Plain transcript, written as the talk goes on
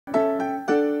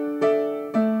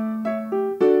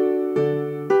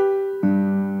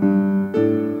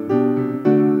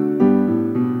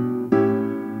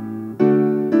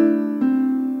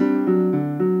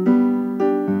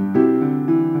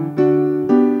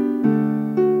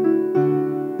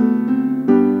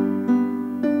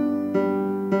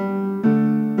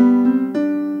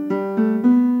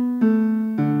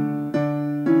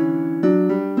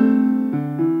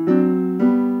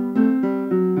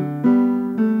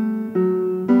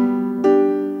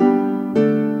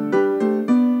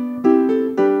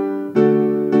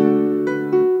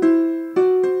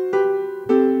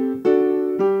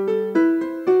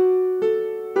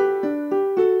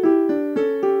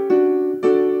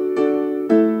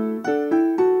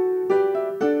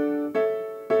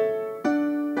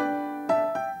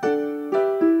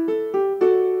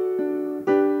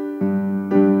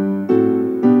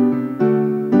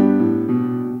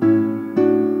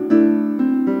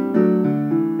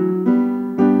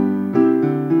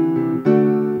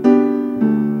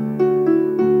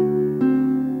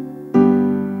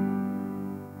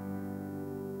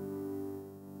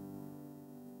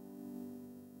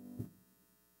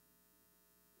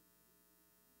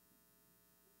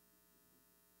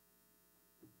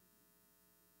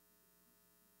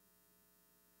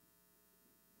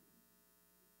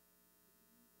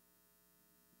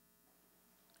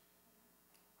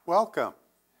Welcome.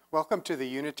 Welcome to the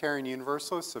Unitarian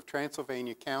Universalists of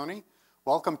Transylvania County.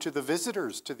 Welcome to the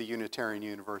visitors to the Unitarian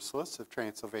Universalists of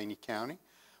Transylvania County.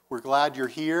 We're glad you're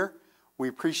here. We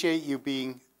appreciate you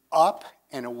being up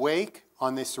and awake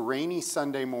on this rainy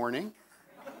Sunday morning.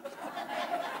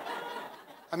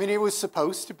 I mean, it was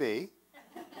supposed to be.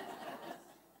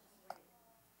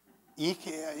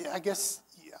 I guess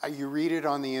you read it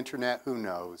on the internet, who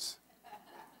knows?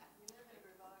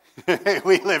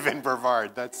 We live in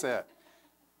Brevard, that's it.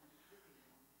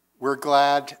 We're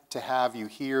glad to have you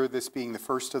here. This being the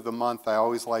first of the month, I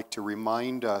always like to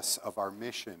remind us of our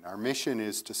mission. Our mission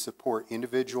is to support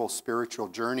individual spiritual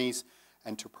journeys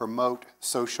and to promote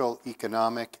social,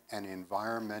 economic, and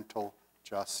environmental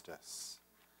justice.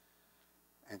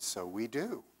 And so we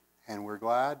do. And we're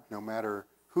glad, no matter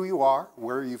who you are,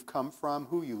 where you've come from,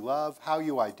 who you love, how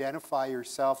you identify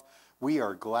yourself, we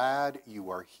are glad you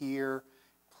are here.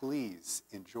 Please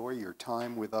enjoy your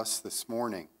time with us this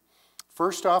morning.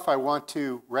 First off, I want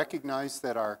to recognize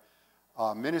that our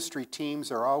ministry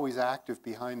teams are always active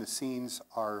behind the scenes.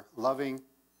 Our Loving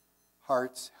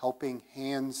Hearts Helping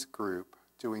Hands group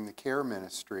doing the care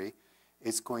ministry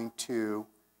is going to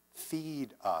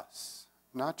feed us,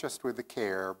 not just with the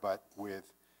care, but with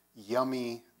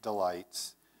yummy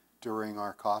delights during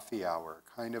our coffee hour,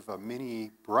 kind of a mini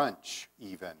brunch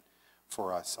even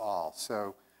for us all.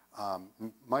 So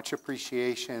much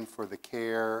appreciation for the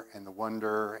care and the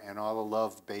wonder and all the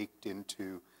love baked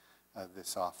into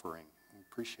this offering. We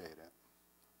appreciate it.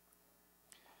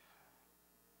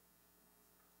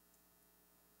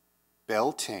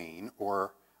 Beltane,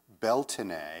 or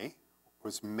Beltane,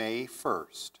 was May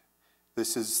 1st.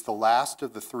 This is the last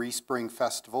of the 3 spring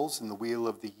festivals in the Wheel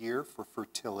of the Year for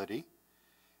fertility,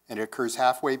 and it occurs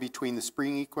halfway between the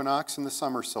spring equinox and the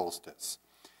summer solstice.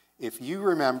 If you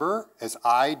remember, as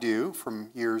I do from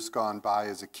years gone by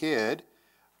as a kid,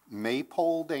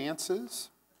 maypole dances,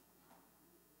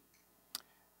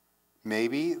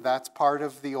 maybe that's part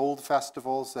of the old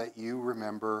festivals that you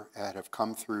remember that have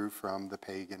come through from the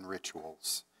pagan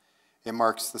rituals. It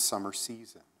marks the summer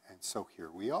season, and so here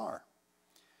we are.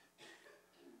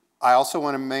 I also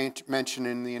want to mention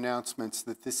in the announcements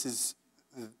that this is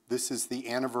the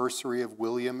anniversary of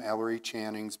William Ellery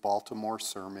Channing's Baltimore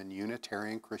sermon,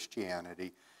 Unitarian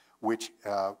Christianity, which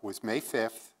was May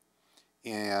 5th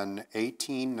in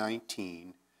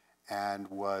 1819, and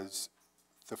was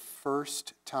the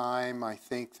first time, I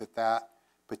think, that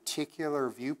particular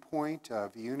viewpoint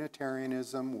of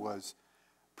Unitarianism was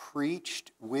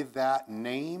preached with that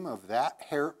name of that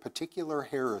particular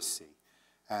heresy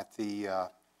at the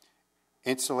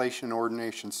installation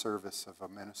ordination service of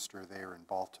a minister there in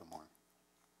Baltimore.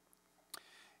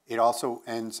 It also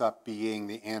ends up being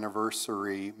the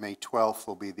anniversary, May 12th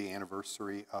will be the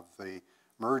anniversary of the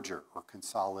merger or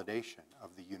consolidation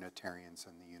of the Unitarians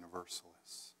and the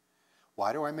Universalists.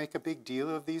 Why do I make a big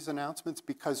deal of these announcements?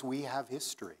 Because we have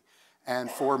history. And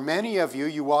for many of you,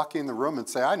 you walk in the room and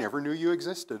say, I never knew you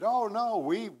existed. Oh no,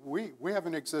 we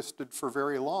haven't existed for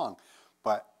very long.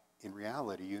 But in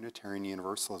reality, Unitarian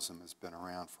Universalism has been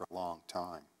around for a long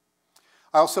time.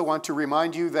 I also want to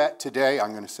remind you that today,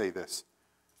 I'm going to say this.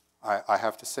 I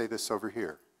have to say this over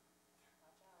here.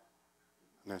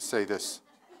 I'm going to say this.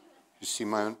 You see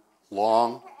my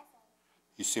long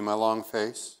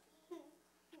face?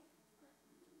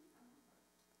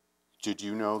 Did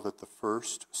you know that the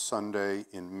first Sunday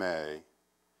in May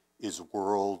is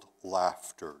World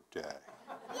Laughter Day?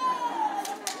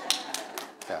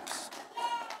 Yes.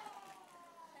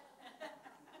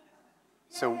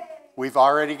 So we've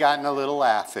already gotten a little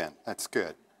laugh in. That's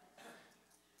good.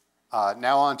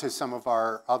 Now on to some of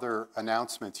our other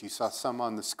announcements. You saw some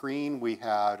on the screen. We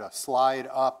had a slide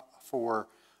up for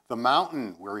the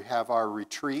mountain where we have our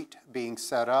retreat being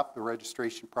set up. The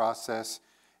registration process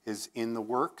is in the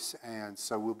works, and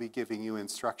so we'll be giving you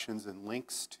instructions and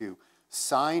links to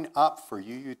sign up for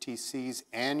UUTC's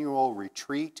annual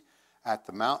retreat at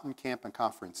the Mountain Camp and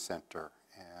Conference Center.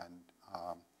 And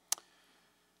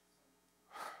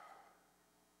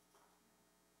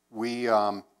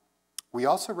we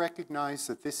also recognize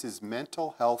that this is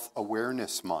Mental Health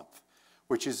Awareness Month,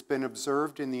 which has been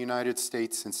observed in the United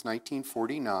States since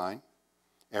 1949.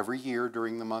 Every year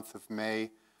during the month of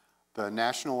May, the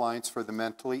National Alliance for the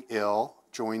Mentally Ill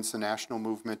joins the national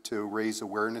movement to raise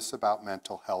awareness about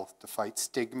mental health, to fight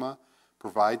stigma,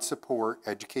 provide support,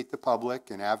 educate the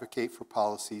public, and advocate for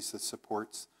policies that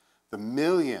supports the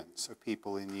millions of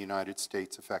people in the United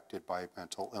States affected by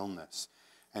mental illness.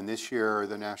 And this year,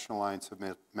 the National Alliance of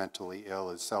Mentally Ill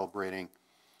is celebrating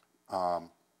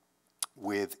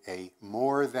with a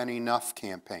More Than Enough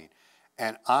campaign.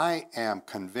 And I am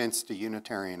convinced a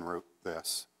Unitarian wrote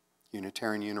this.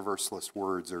 Unitarian Universalist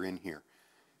words are in here.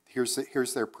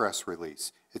 Here's their press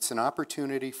release. It's an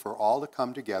opportunity for all to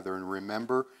come together and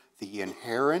remember the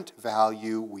inherent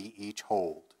value we each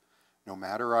hold, no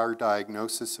matter our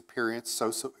diagnosis, appearance,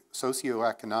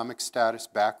 socioeconomic status,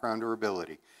 background, or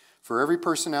ability. For every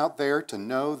person out there to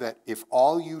know that if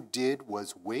all you did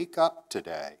was wake up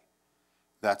today,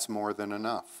 that's more than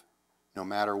enough. No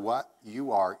matter what,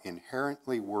 you are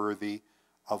inherently worthy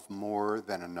of more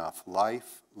than enough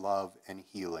life, love, and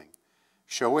healing.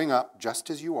 Showing up just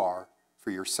as you are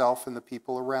for yourself and the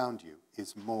people around you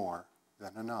is more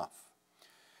than enough.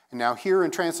 And now here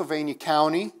in Transylvania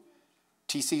County,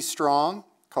 TC Strong,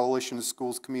 Coalition of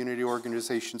Schools, Community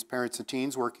Organizations, Parents, and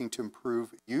Teens working to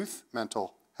improve youth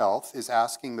mental health, is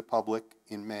asking the public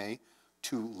in May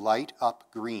to light up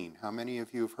green. How many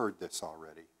of you have heard this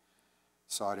already?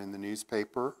 Saw it in the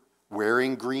newspaper.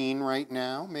 Wearing green right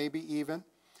now, maybe even.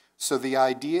 So the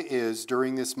idea is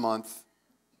during this month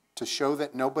to show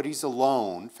that nobody's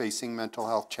alone facing mental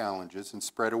health challenges and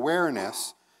spread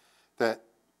awareness that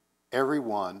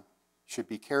everyone should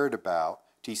be cared about.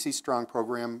 TC Strong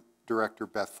Program Director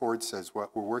Beth Ford says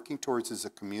what we're working towards is a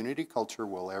community culture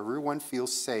where everyone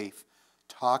feels safe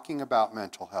talking about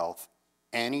mental health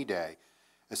any day,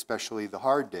 especially the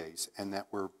hard days, and that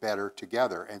we're better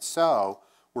together. And so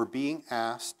we're being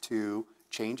asked to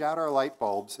change out our light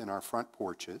bulbs in our front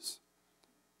porches.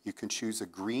 You can choose a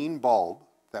green bulb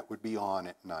that would be on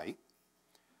at night,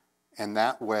 and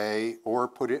that way, or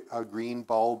put a green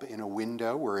bulb in a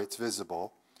window where it's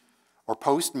visible, or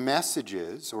post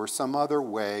messages or some other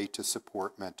way to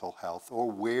support mental health, or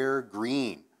wear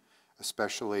green,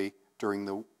 especially during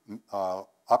the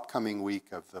upcoming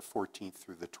week of the 14th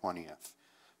through the 20th.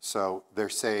 So they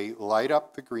say light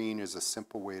up the green is a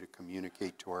simple way to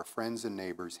communicate to our friends and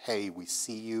neighbors, hey, we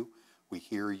see you, we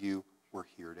hear you, we're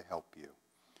here to help you.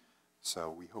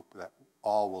 So we hope that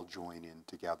all will join in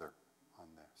together on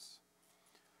this.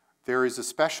 There is a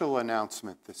special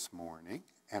announcement this morning,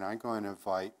 and I'm going to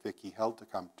invite Vicki Held to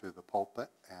come to the pulpit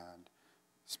and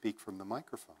speak from the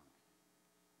microphone.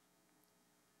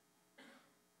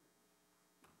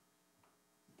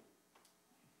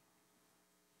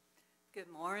 Good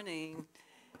morning.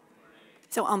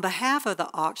 So on behalf of the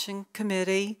auction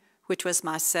committee, which was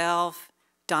myself,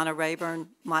 Donna Rayburn,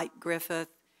 Mike Griffith,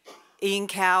 Ian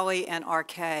Cowie, and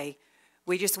RK,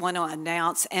 we just want to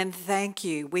announce and thank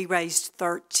you. We raised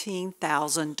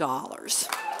 $13,000.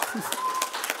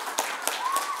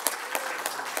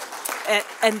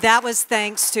 And that was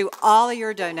thanks to all of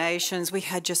your donations. We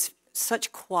had just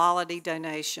such quality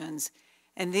donations.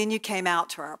 And then you came out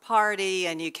to our party,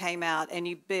 and you came out and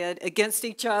you bid against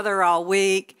each other all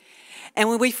week. And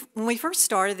when we first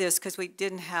started this, because we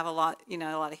didn't have a lot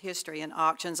of history in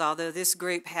auctions, although this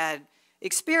group had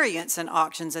experience in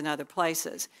auctions in other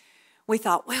places, we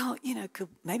thought, well,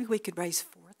 maybe we could raise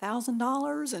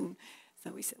 $4,000. And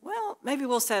so we said, well, maybe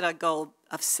we'll set a goal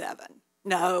of $7,000.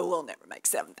 No, we'll never make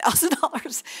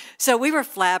 $7,000. So we were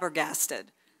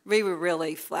flabbergasted. We were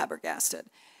really flabbergasted.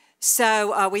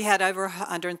 So we had over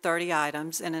 130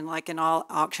 items, and in all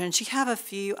auctions, you have a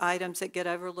few items that get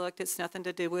overlooked. It's nothing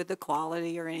to do with the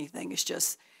quality or anything. It's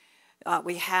just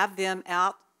we have them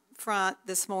out front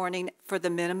this morning for the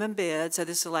minimum bid, so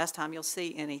this is the last time you'll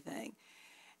see anything.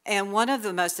 And one of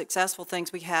the most successful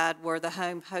things we had were the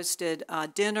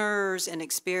home-hosted dinners and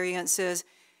experiences.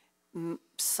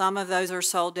 Some of those are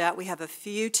sold out. We have a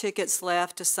few tickets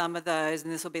left to some of those,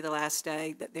 and this will be the last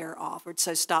day that they're offered.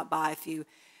 So stop by if you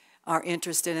are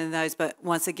interested in those. But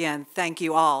once again, thank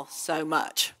you all so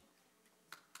much.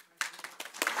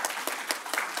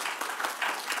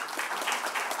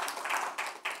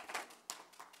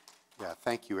 Yeah,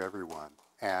 thank you, everyone.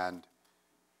 And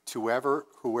to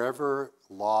whoever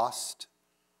lost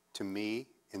to me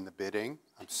in the bidding,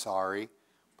 I'm sorry,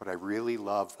 but I really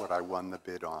love what I won the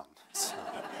bid on. So.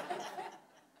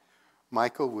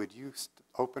 Michael, would you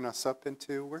open us up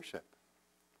into worship?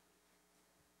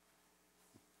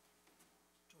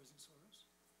 Joys and sorrows?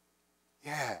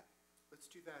 Yeah, let's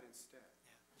do that instead.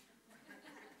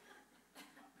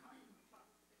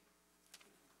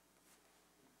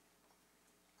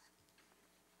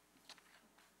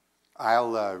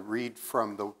 I'll read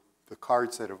from the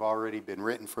cards that have already been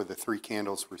written for the 3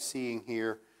 candles we're seeing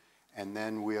here, and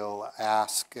then we'll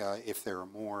ask if there are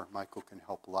more. Michael can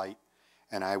help light,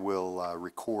 and I will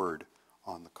record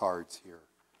on the cards here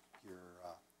your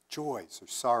joys or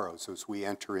sorrows as we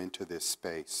enter into this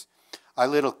space. I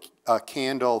lit a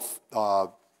candle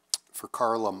for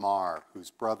Carla Marr,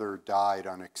 whose brother died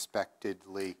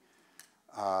unexpectedly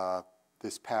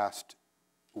this past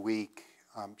week.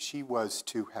 She was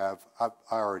to have, I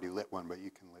already lit one, but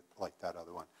you can light that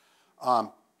other one.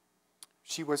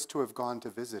 She was to have gone to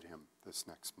visit him this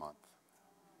next month.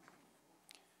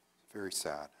 Very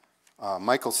sad.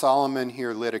 Michael Solomon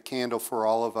here lit a candle for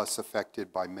all of us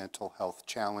affected by mental health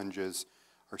challenges,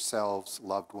 ourselves,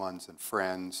 loved ones, and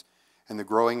friends, and the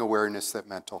growing awareness that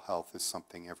mental health is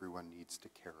something everyone needs to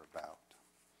care about.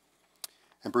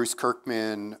 And Bruce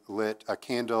Kirkman lit a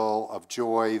candle of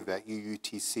joy that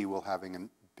UUTC will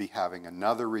be having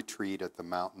another retreat at the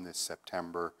mountain this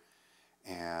September.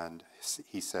 And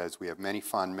he says, we have many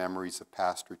fond memories of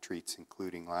past retreats,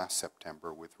 including last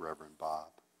September with Reverend Bob.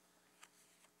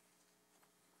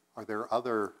 Are there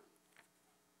other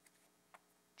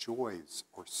joys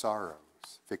or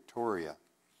sorrows? Victoria.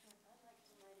 I'd like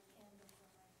to light a candle for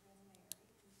my friend Mary,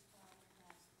 whose father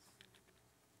passed this week.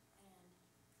 And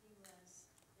he was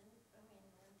from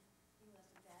England. He was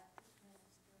a Baptist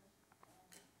minister,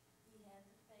 and he had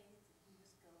the faith that he was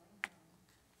going home.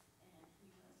 And he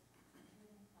was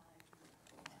 105 years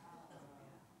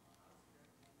old.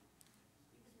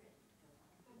 He was ready to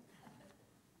go home.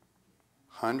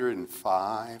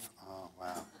 105? Oh,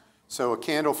 wow. So a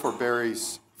candle for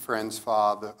Barry's friend's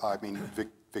father,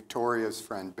 Victoria's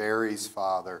friend Barry's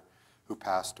father, who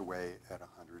passed away at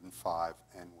 105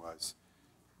 and was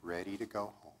ready to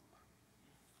go home.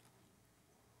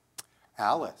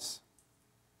 Alice.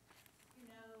 You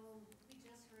know, we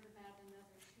just heard about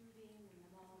another shooting in the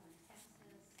mall in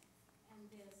Texas, and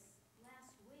this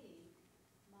last week,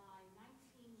 my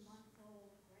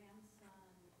 19-month-old grandson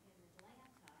in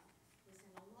Atlanta was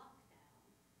in a lockdown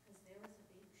because there was a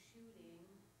big shooting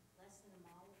less than a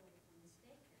mile away from his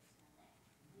daycare center.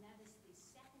 And that is the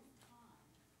second time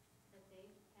that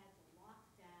they've had to lock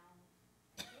down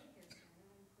a daycare center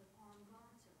and put armed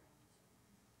guards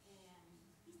around him.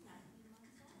 And he's 19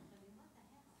 months old. I mean, what the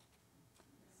hell?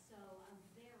 So I'm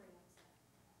very upset.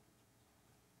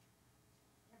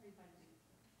 Everybody be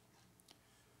careful.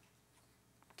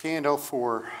 Candle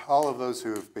for all of those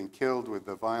who have been killed with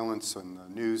the violence on the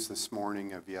news this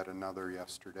morning of yet another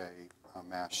yesterday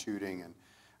mass shooting, and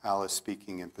Alice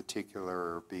speaking in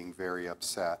particular, being very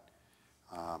upset.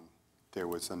 There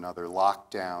was another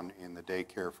lockdown in the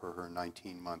daycare for her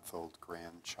 19-month-old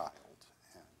grandchild.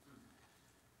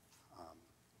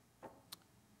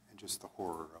 And just the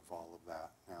horror of all of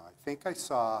that. Now, I think I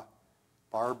saw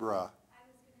Barbara. I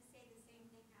was going to say the same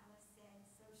thing Alice said,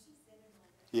 so she said it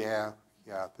over.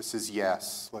 Yeah, this is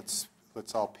yes. Let's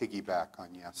all piggyback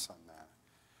on yes on that.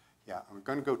 Yeah, we're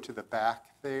going to go to the back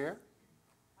there.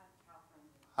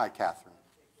 Hi, Catherine.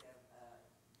 To give a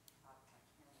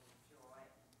candle of joy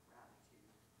and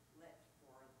gratitude lit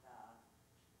for the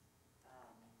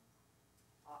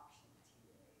auction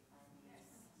team.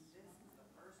 This is the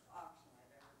first auction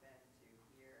I've ever been to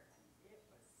here, and it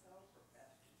was so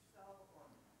professional, so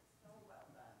organized, so well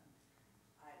done.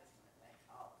 I just want to thank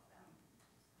all of them.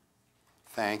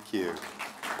 Thank you.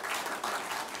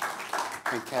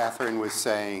 And Catherine was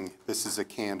saying this is a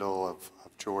candle of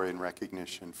joy and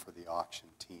recognition for the auction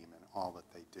team and all that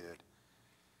they did.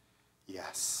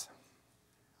 Yes.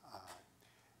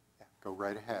 Yeah, go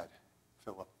right ahead,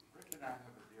 Philip. Rick and I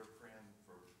have a dear friend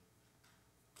for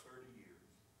 30 years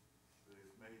who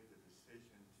has made the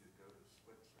decision to go to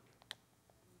Switzerland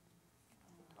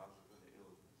because of an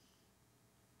illness.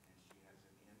 And she has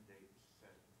an end date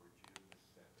set for June the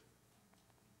 7th.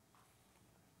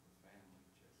 The family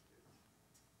just is,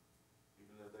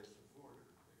 even though they support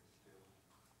her, they're still.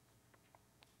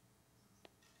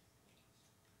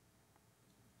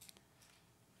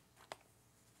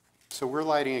 So we're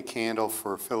lighting a candle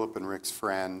for Philip and Rick's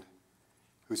friend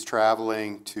who's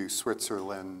traveling to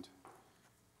Switzerland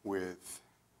with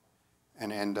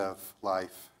an end of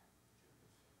life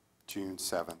June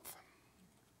 7th,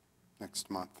 next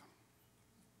month.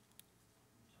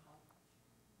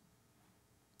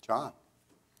 John.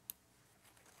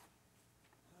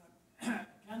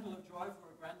 Candle of joy for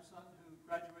a grandson who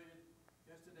graduated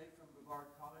yesterday from Brevard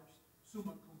College,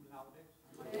 summa cum laude.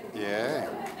 Yeah.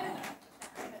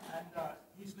 And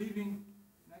he's leaving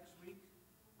next week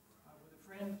with a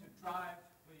friend to drive,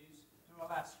 please, to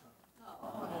Alaska. For a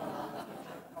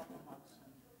couple of months,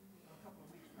 and a couple of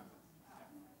weeks,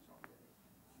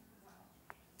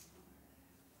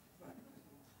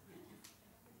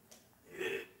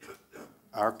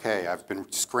 rather. Okay, I've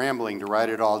been scrambling to write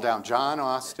it all down. John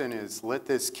Austin has lit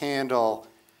this candle.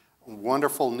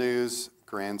 Wonderful news,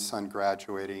 grandson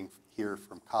graduating here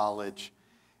from college,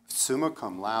 summa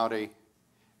cum laude,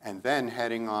 and then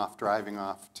heading off, driving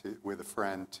off with a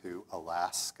friend to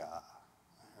Alaska.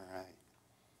 All right.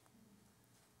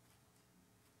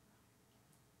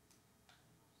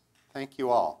 Thank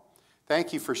you all.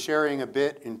 Thank you for sharing a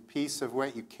bit and piece of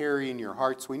what you carry in your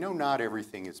hearts. We know not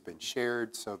everything has been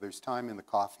shared, so there's time in the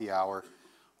coffee hour.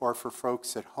 Or for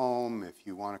folks at home, if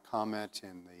you want to comment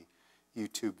in the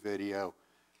YouTube video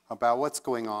about what's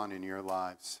going on in your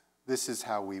lives. This is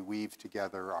how we weave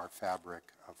together our fabric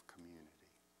of community.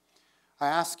 I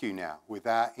ask you now, with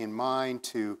that in mind,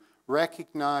 to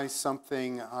recognize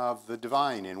something of the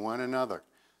divine in one another,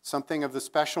 something of the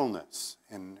specialness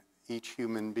in each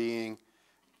human being,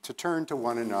 to turn to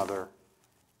one another,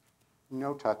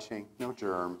 no touching, no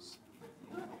germs,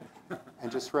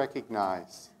 and just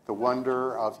recognize the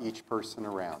wonder of each person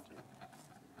around you.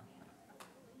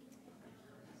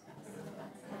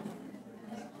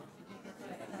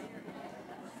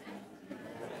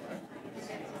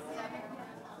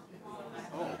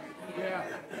 Yeah,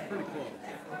 pretty cool.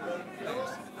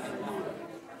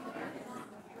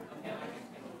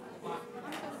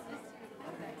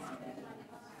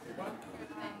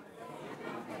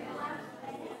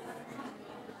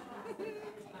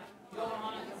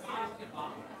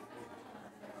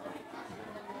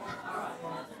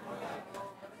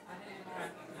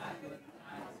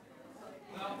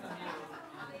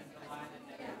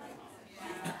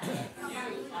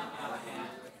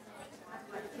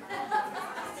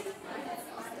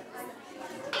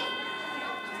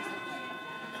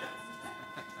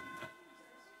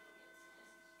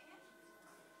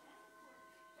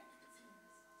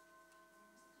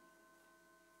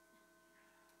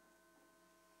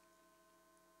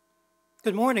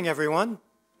 Good morning, everyone.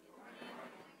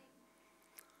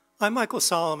 I'm Michael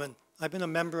Solomon. I've been a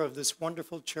member of this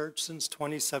wonderful church since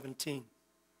 2017.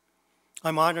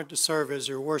 I'm honored to serve as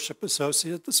your worship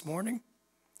associate this morning.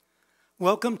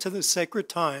 Welcome to this sacred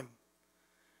time,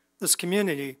 this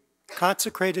community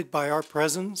consecrated by our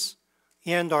presence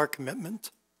and our commitment.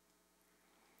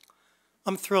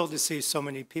 I'm thrilled to see so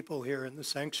many people here in the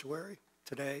sanctuary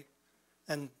today.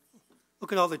 And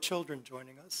look at all the children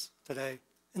joining us today.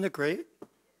 Isn't it great?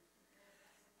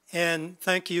 And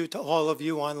thank you to all of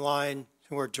you online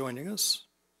who are joining us.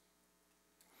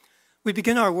 We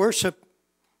begin our worship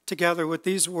together with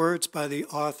these words by the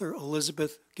author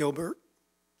Elizabeth Gilbert.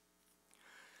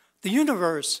 The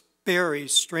universe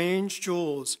buries strange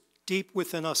jewels deep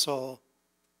within us all,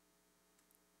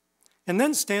 and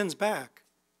then stands back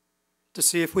to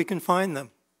see if we can find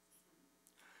them.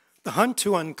 The hunt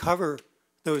to uncover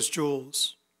those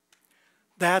jewels,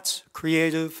 that's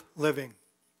creative living.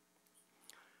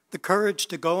 The courage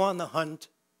to go on the hunt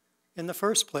in the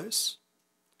first place.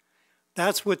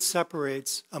 That's what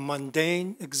separates a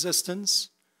mundane existence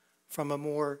from a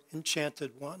more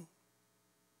enchanted one.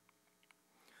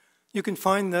 You can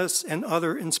find this and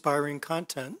other inspiring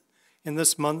content in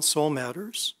this month's Soul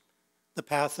Matters, The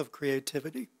Path of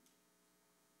Creativity.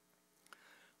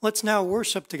 Let's now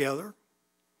worship together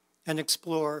and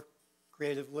explore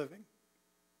creative living.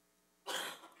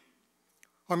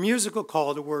 Our musical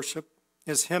call to worship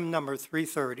is hymn number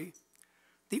 330,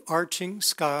 The Arching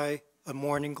Sky of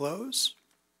Morning Glows.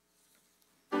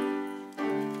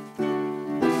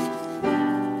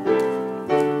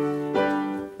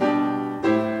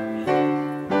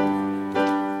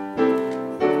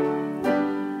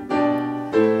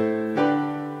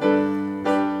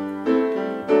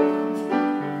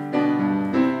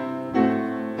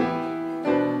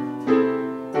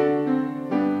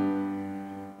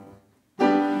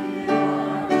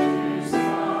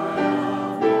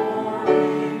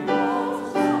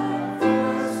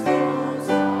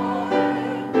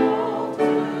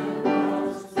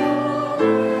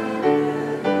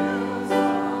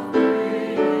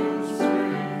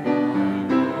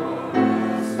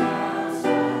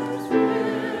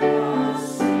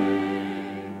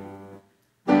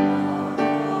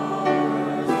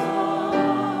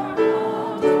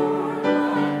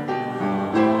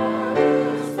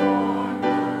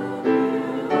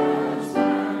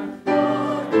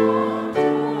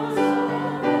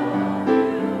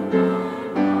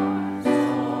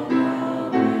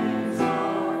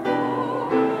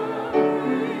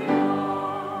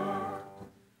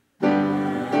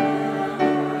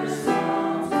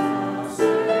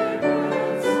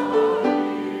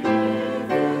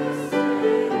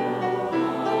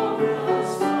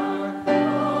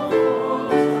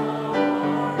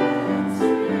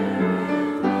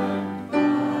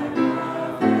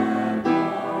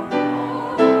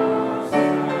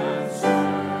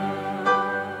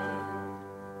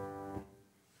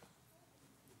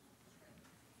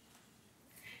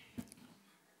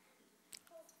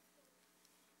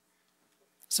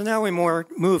 So now we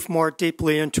move more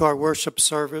deeply into our worship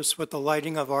service with the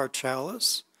lighting of our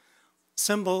chalice,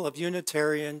 symbol of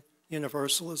Unitarian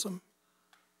Universalism.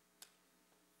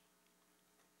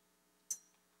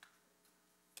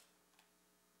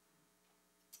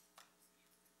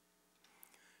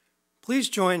 Please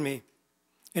join me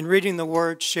in reading the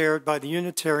words shared by the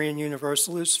Unitarian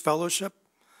Universalist Fellowship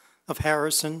of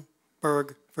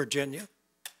Harrisonburg, Virginia.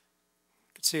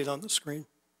 You can see it on the screen.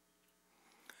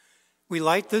 We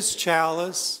light this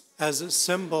chalice as a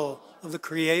symbol of the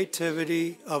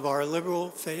creativity of our liberal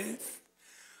faith,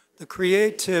 the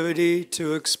creativity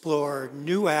to explore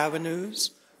new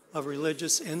avenues of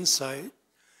religious insight,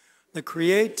 the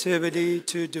creativity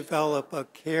to develop a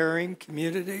caring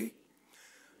community,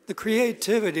 the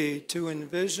creativity to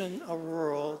envision a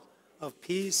world of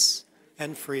peace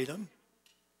and freedom.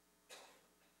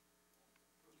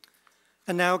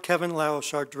 And now Kevin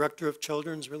Lausch, our Director of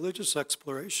Children's Religious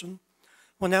Exploration,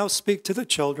 will now speak to the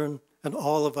children and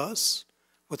all of us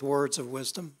with words of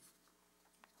wisdom.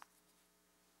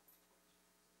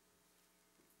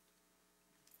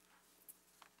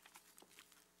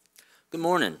 Good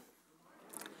morning.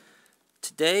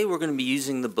 Today we're going to be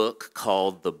using the book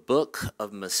called The Book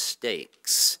of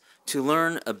Mistakes to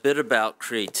learn a bit about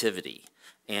creativity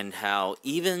and how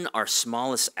even our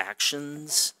smallest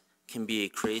actions can be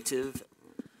creative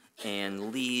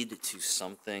and lead to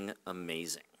something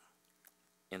amazing.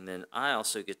 And then I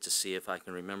also get to see if I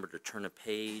can remember to turn a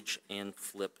page and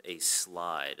flip a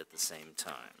slide at the same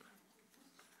time.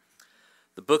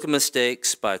 The Book of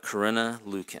Mistakes by Corinna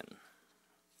Lukin.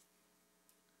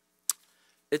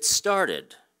 It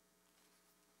started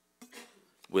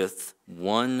with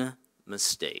one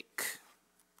mistake.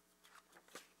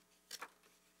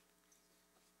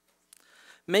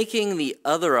 Making the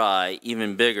other eye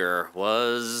even bigger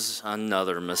was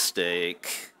another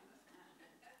mistake.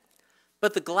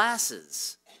 But the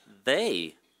glasses,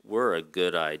 they were a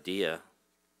good idea.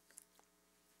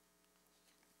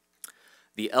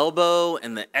 The elbow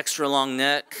and the extra long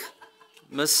neck,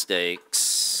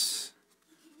 mistakes.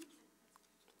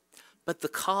 But the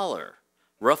collar,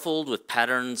 ruffled with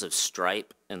patterns of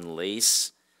stripe and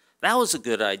lace, that was a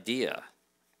good idea.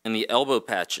 And the elbow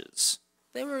patches,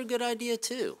 they were a good idea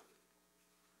too.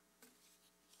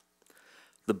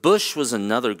 The bush was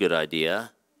another good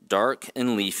idea, dark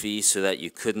and leafy so that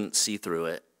you couldn't see through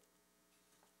it.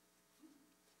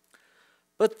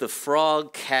 But the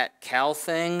frog, cat, cow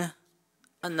thing,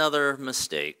 another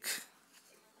mistake.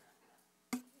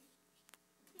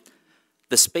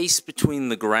 The space between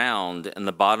the ground and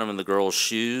the bottom of the girl's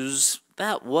shoes,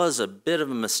 that was a bit of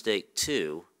a mistake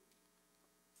too.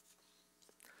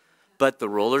 But the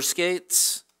roller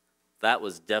skates, that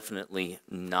was definitely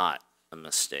not a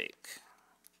mistake.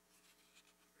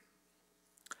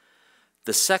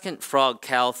 The second frog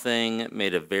cow thing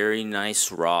made a very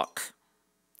nice rock.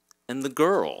 And the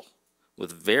girl,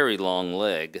 with very long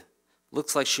leg,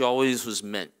 looks like she always was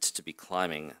meant to be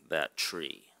climbing that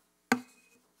tree.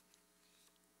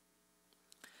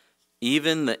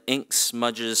 Even the ink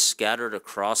smudges scattered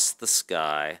across the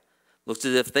sky looked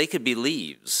as if they could be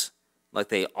leaves, like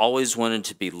they always wanted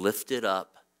to be lifted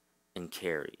up and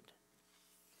carried.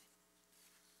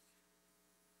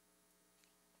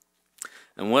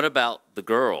 And what about the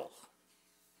girl?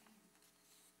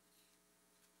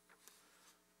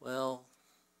 Well,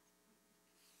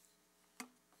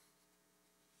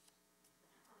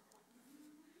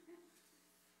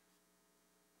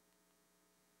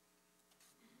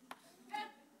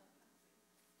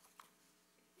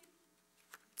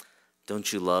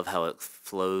 don't you love how it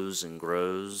flows and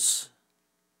grows?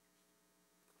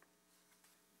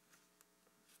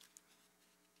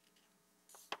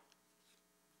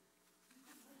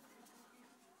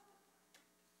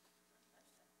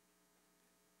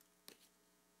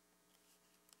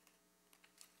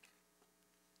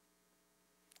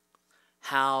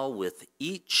 How with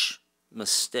each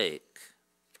mistake,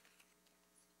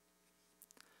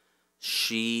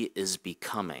 she is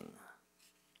becoming.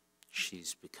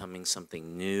 She's becoming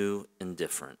something new and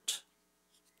different.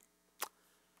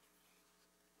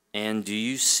 And do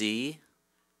you see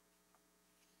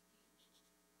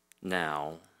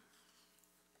now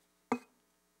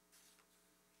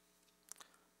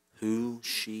who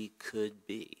she could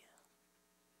be?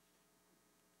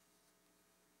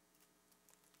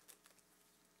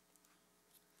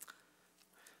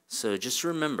 So just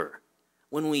remember,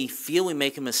 when we feel we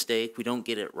make a mistake, we don't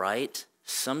get it right,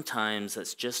 sometimes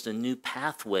that's just a new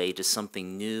pathway to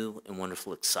something new and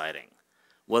wonderful, exciting.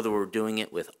 Whether we're doing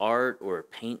it with art or a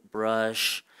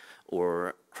paintbrush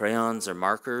or crayons or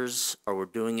markers, or we're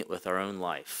doing it with our own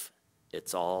life,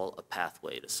 it's all a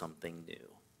pathway to something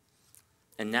new.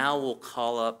 And now we'll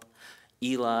call up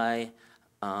Eli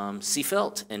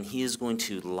Seafelt, and he is going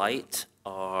to light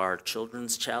our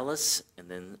children's chalice, and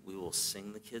then we will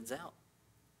sing the kids out.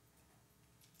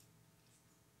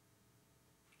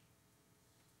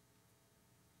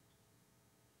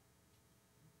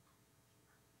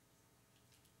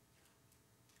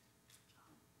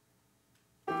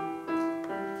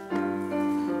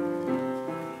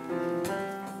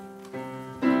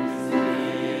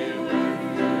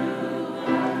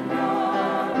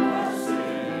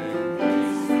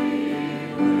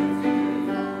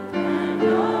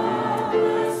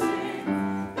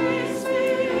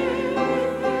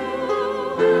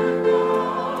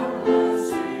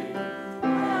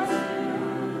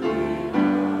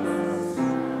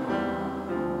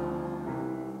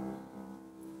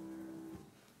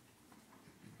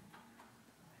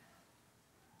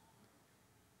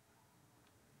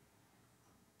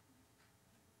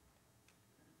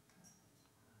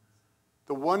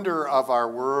 The wonder of our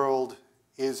world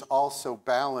is also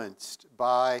balanced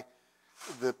by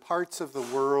the parts of the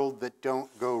world that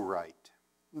don't go right,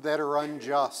 that are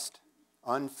unjust,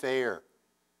 unfair.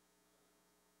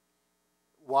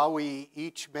 While we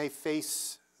each may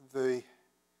face the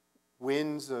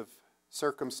winds of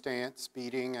circumstance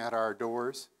beating at our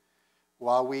doors,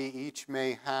 while we each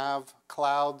may have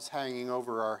clouds hanging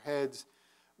over our heads,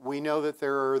 we know that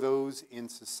there are those in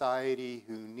society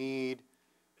who need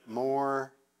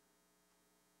more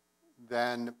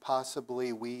than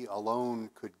possibly we alone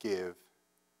could give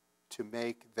to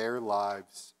make their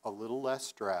lives a little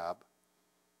less drab,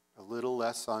 a little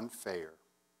less unfair.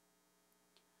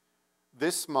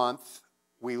 This month,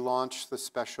 we launched the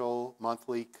special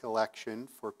monthly collection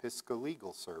for Pisgah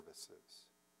Legal Services,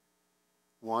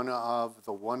 one of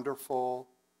the wonderful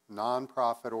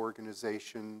nonprofit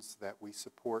organizations that we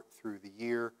support through the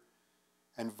year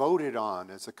and voted on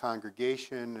as a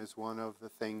congregation as one of the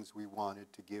things we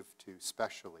wanted to give to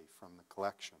specially from the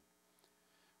collection.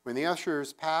 When the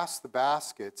ushers pass the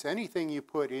baskets, anything you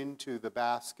put into the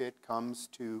basket comes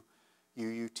to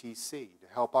UUTC to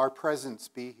help our presence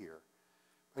be here.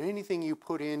 But anything you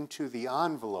put into the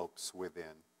envelopes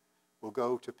within will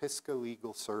go to Pisgah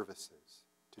Legal Services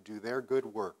to do their good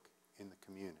work in the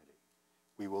community.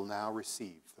 We will now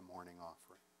receive the morning offering.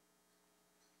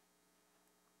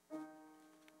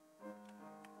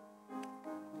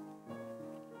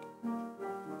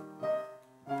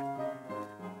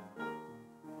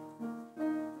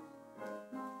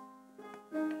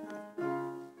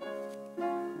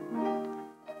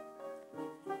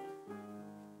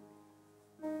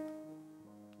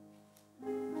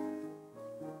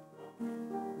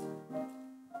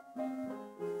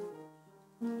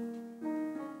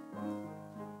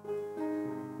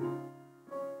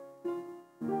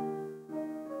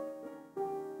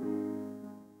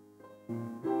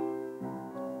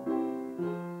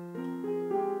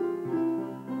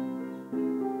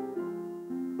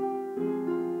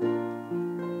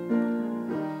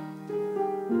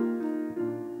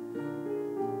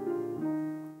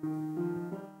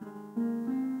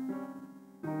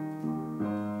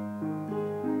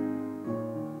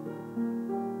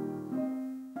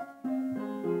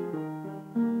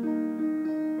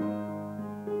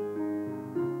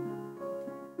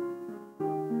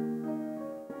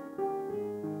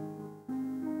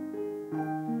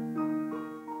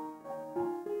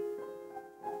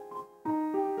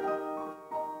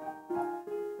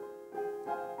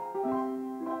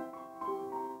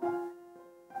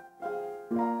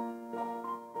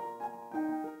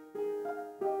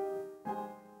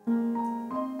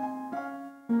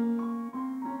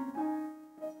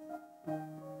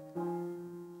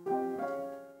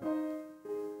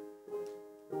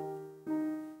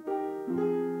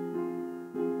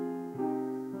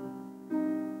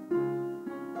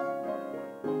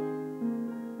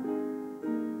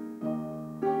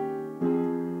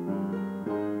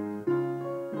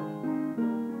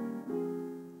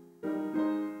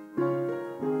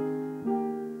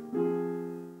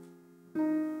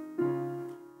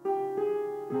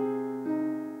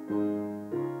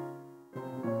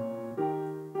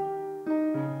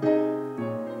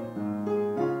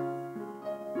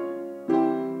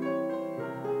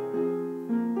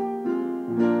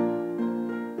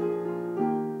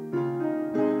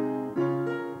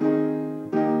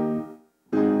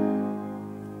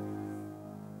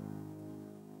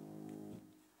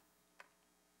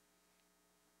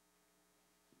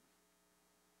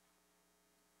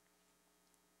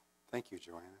 Thank you,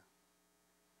 Joanna.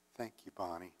 Thank you,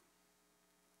 Bonnie.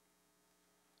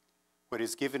 What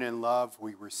is given in love,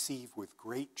 we receive with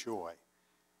great joy,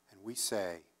 and we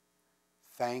say,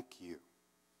 thank you.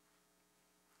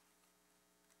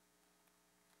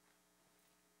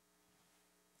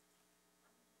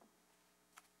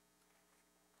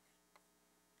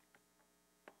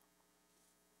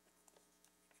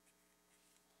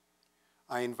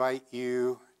 I invite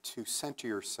you to center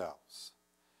yourselves.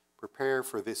 Prepare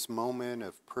for this moment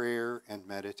of prayer and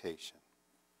meditation.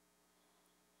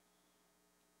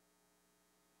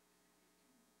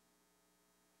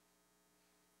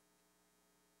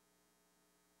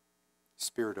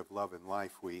 Spirit of love and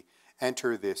life, we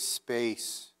enter this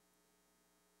space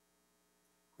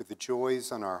with the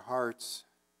joys on our hearts,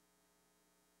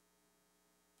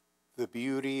 the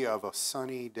beauty of a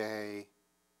sunny day,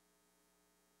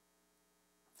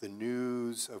 the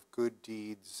news of good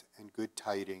deeds and good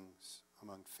tidings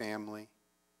among family,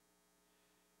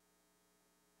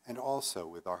 and also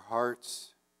with our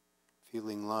hearts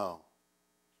feeling low,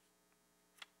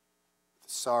 the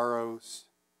sorrows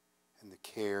and the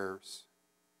cares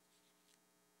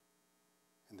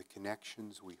and the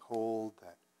connections we hold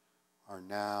that are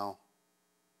now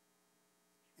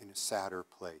in a sadder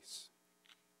place.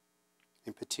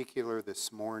 In particular,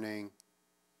 this morning,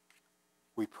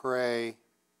 we pray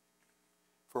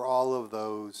for all of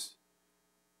those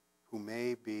who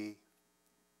may be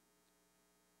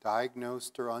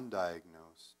diagnosed or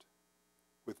undiagnosed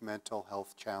with mental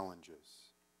health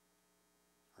challenges,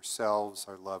 ourselves,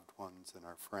 our loved ones, and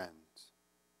our friends.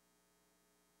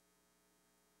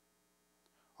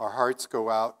 Our hearts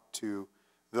go out to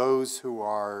those who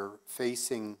are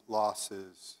facing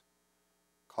losses.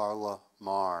 Carla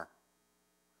Marr,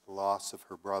 the loss of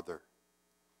her brother.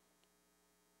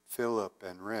 Philip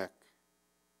and Rick,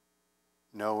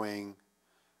 knowing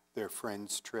their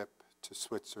friend's trip to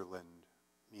Switzerland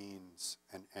means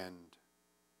an end.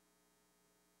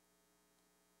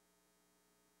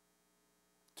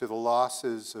 To the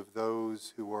losses of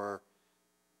those who are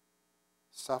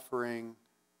suffering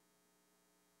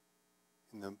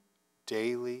in the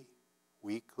daily,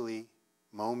 weekly,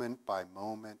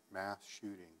 moment-by-moment mass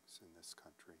shootings in this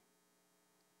country,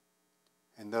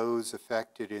 and those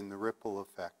affected in the ripple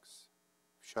effects,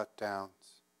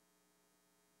 shutdowns,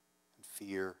 and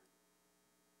fear,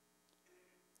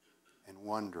 and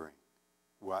wondering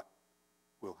what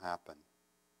will happen.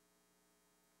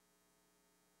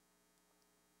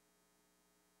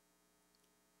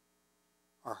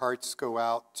 Our hearts go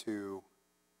out to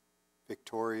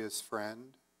Victoria's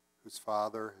friend, whose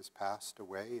father has passed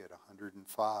away at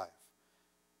 105.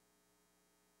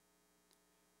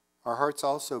 Our hearts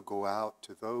also go out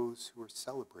to those who are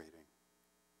celebrating,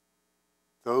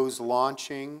 those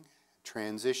launching,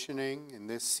 transitioning in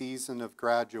this season of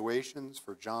graduations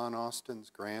for John Austin's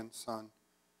grandson.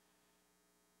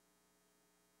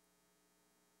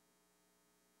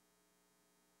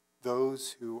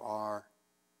 Those who are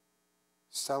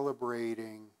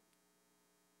celebrating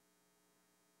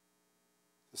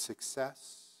the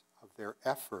success of their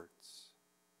efforts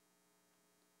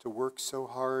to work so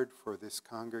hard for this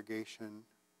congregation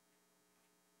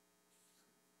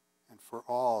and for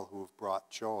all who have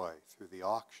brought joy through the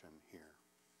auction here.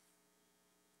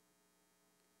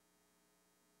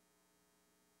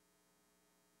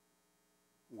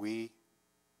 We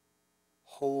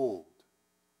hold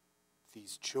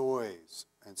these joys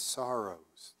and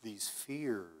sorrows, these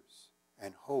fears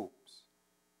and hopes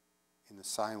in the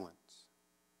silence,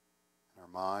 in our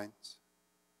minds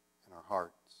and our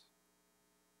hearts.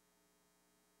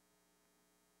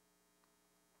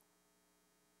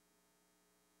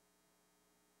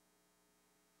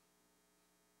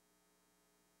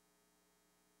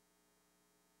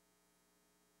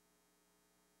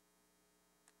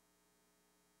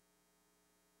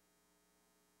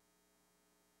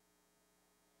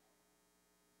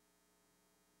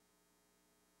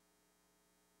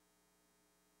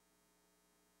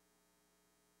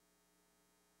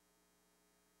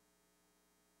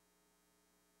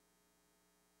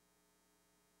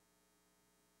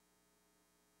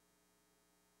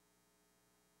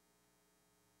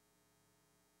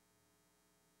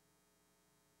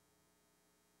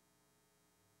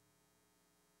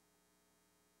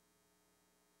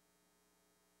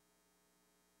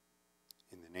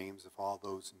 In the names of all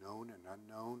those known and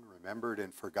unknown, remembered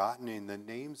and forgotten, in the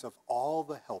names of all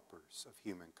the helpers of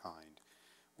humankind,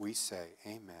 we say,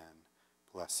 Amen,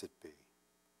 blessed be.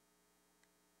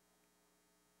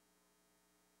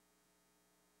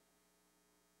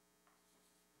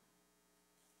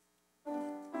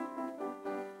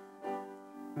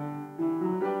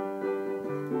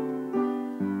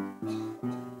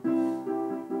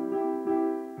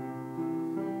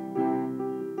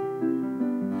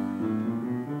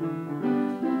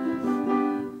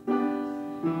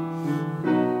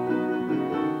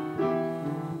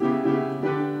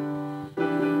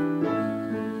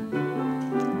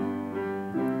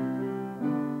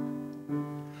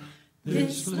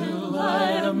 This little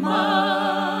light of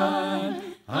mine,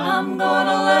 I'm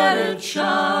gonna let it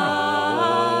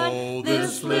shine.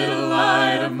 This little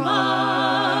light of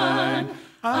mine,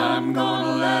 I'm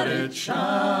gonna let it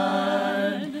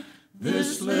shine.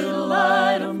 This little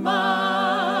light of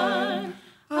mine,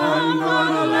 I'm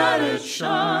gonna let it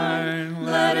shine.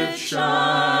 Let it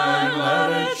shine,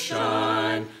 let it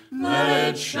shine, let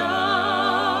it shine.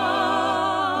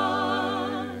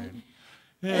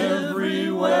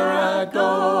 Everywhere I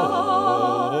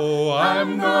go,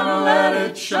 I'm gonna let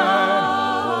it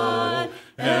shine.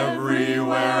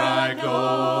 Everywhere I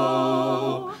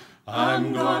go,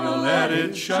 I'm gonna let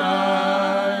it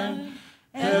shine.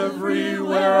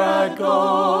 Everywhere I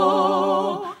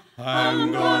go,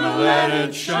 I'm gonna let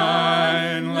it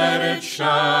shine. Let it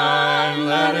shine,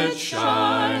 let it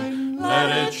shine,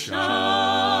 let it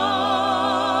shine.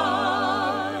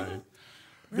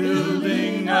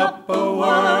 up a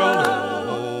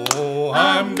world. Oh,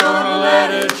 I'm gonna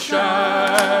let it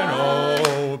shine.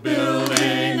 Oh,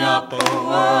 building up a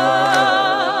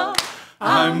world.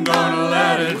 I'm gonna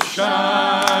let it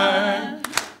shine.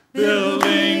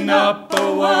 Building up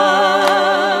a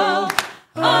world.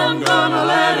 I'm gonna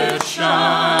let it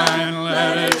shine,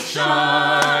 let it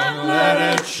shine,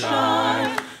 let it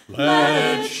shine,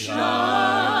 let it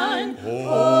shine.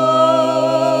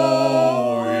 Oh,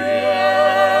 yeah.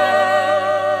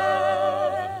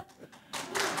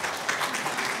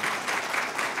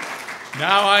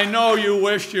 Now I know you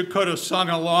wished you could have sung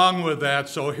along with that,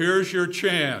 so here's your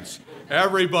chance.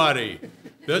 Everybody,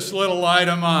 this little light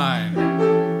of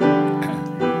mine.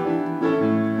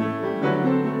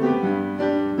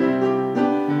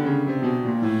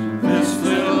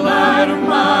 Light of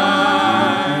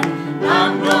mine,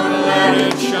 I'm gonna let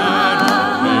it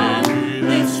shine, baby.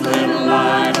 This little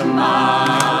light of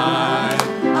mine,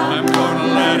 I'm gonna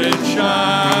let it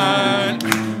shine.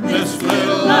 This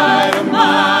little light of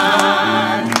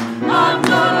mine, I'm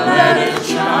gonna let it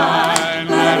shine,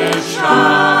 let it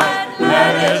shine,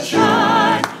 let it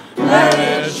shine, let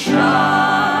it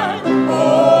shine. Oh,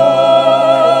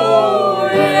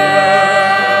 yeah.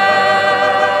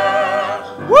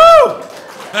 Woo!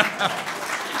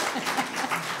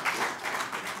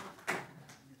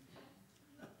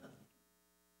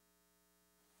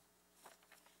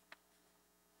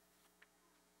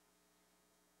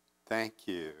 Thank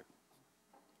you.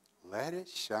 Let it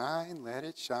shine, let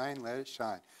it shine, let it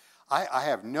shine. I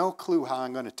have no clue how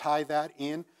I'm going to tie that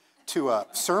in to a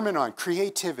sermon on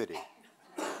creativity.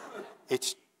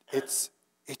 It's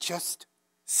just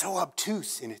so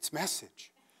obtuse in its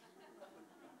message.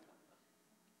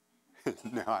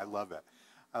 No, I love it.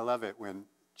 I love it when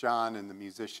John and the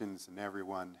musicians and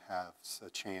everyone has a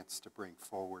chance to bring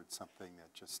forward something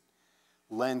that just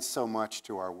lends so much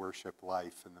to our worship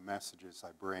life and the messages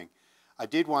I bring. I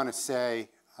did want to say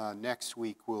next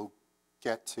week we'll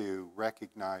get to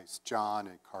recognize John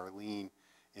and Carlene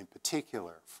in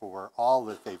particular for all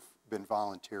that they've been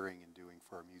volunteering and doing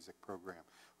for our music program.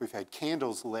 We've had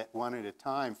candles lit one at a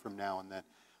time from now and then,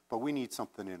 but we need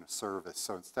something in a service.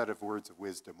 So instead of words of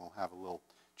wisdom, we'll have a little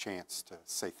chance to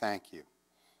say thank you.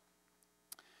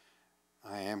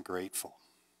 I am grateful.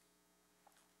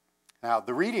 Now,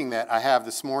 the reading that I have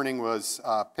this morning was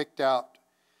picked out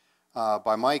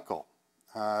by Michael.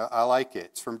 I like it.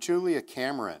 It's from Julia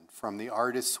Cameron, from The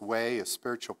Artist's Way, A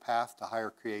Spiritual Path to Higher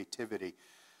Creativity.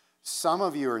 Some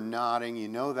of you are nodding. You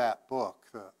know that book,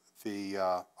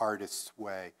 The Artist's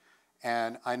Way.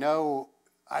 And I don't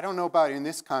know about in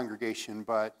this congregation,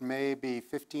 but maybe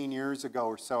 15 years ago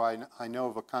or so, I know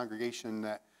of a congregation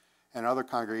that, and other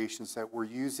congregations that were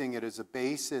using it as a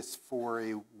basis for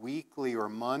a weekly or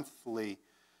monthly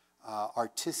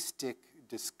artistic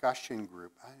discussion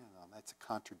group. I don't know, that's a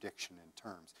contradiction in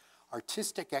terms.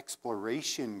 Artistic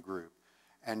exploration group,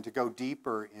 and to go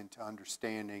deeper into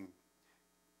understanding,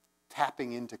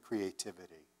 tapping into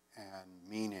creativity and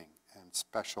meaning and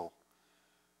special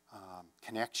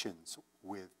connections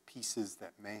with pieces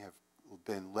that may have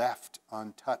been left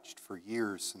untouched for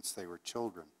years since they were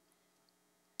children.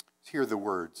 Hear the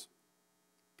words.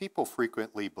 People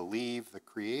frequently believe the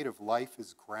creative life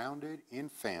is grounded in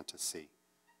fantasy.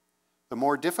 The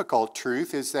more difficult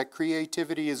truth is that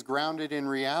creativity is grounded in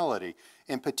reality,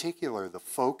 in particular the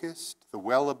focused, the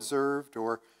well-observed,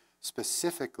 or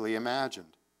specifically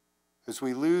imagined. As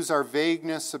we lose our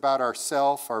vagueness about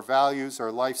ourself, our values,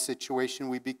 our life situation,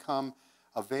 we become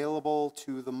available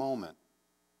to the moment.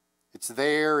 It's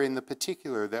there in the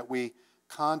particular that we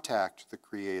contact the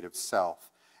creative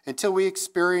self. Until we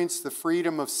experience the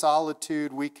freedom of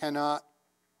solitude, we cannot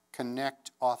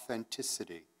connect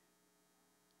authenticity.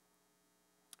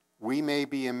 We may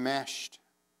be enmeshed,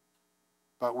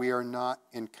 but we are not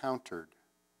encountered.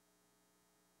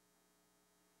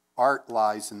 Art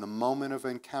lies in the moment of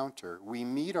encounter. We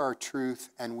meet our truth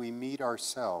and we meet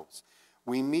ourselves.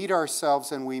 We meet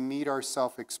ourselves and we meet our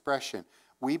self-expression.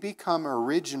 We become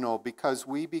original because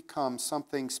we become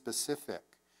something specific,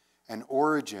 an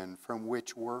origin from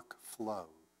which work flows.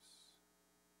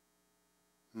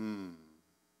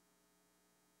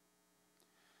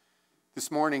 This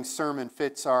morning's sermon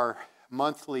fits our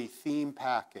monthly theme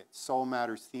packet, Soul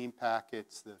Matters theme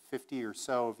packets. The 50 or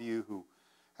so of you who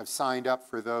have signed up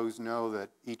for those know that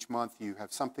each month you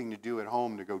have something to do at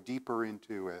home to go deeper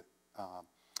into it.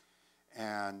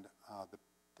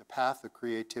 The path of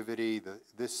creativity,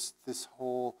 this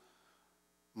whole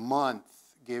month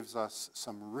gives us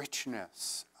some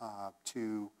richness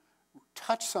to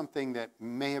touch something that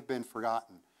may have been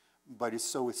forgotten, but is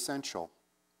so essential.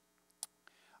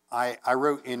 I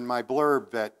wrote in my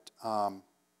blurb that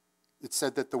It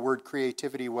said that the word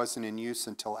creativity wasn't in use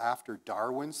until after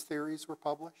Darwin's theories were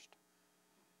published,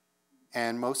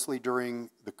 and mostly during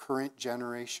the current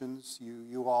generations,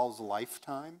 you all's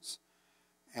lifetimes,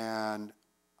 and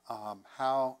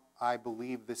how I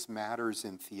believe this matters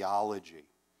in theology.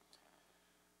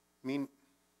 I mean,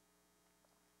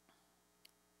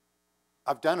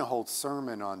 I've done a whole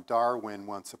sermon on Darwin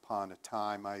once upon a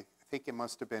time. I think it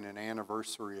must have been an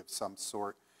anniversary of some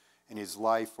sort in his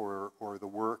life, or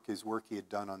his work he had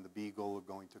done on the Beagle,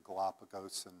 going to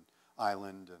Galapagos and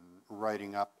Island and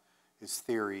writing up his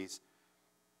theories.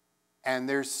 And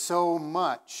there's so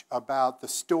much about the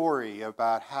story,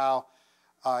 about how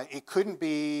it couldn't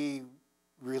be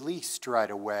released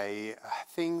right away.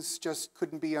 Things just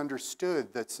couldn't be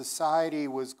understood, that society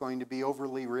was going to be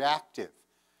overly reactive.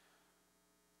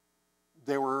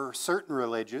 There were certain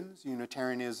religions,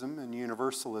 Unitarianism and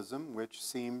Universalism, which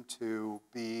seemed to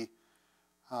be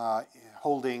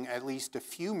holding at least a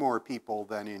few more people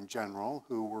than in general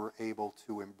who were able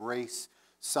to embrace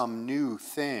some new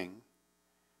thing.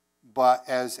 But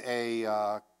as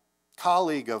a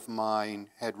colleague of mine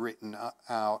had written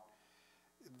out,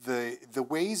 the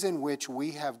ways in which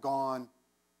we have gone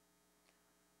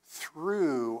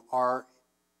through our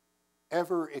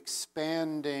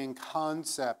ever-expanding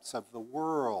concepts of the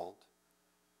world,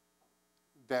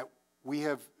 that we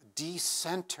have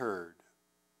decentered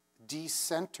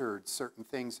certain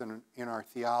things in our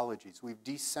theologies. We've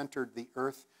decentered the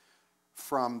earth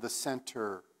from the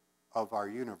center of our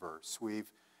universe.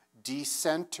 We've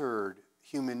decentered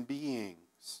human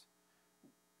beings.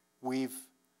 We've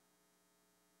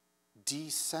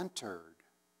decentered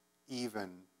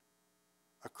even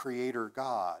a creator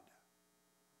God.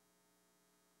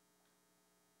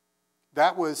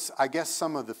 That was, I guess,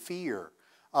 some of the fear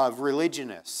of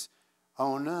religionists.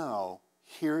 Oh no,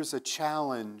 here's a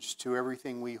challenge to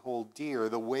everything we hold dear,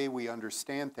 the way we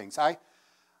understand things. I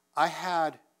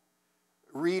had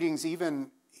readings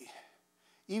even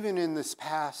in this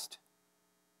past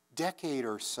decade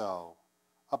or so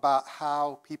about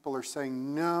how people are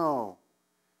saying, no,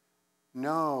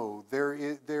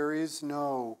 there is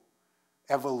no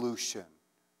evolution,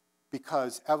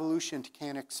 because evolution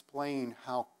can't explain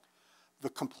how the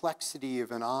complexity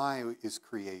of an eye is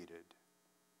created.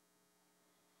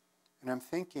 And I'm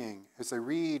thinking, as I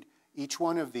read each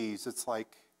one of these, it's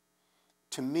like,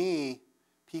 to me,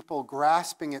 people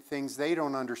grasping at things they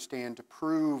don't understand to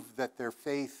prove that their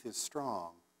faith is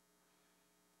strong.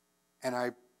 And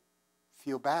I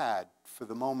feel bad for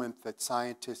the moment that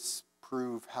scientists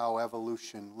prove how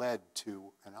evolution led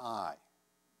to an eye.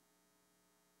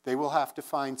 They will have to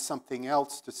find something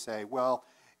else to say, well,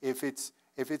 if it's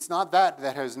not that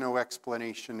has no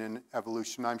explanation in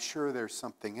evolution, I'm sure there's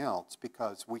something else,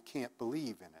 because we can't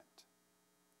believe in it.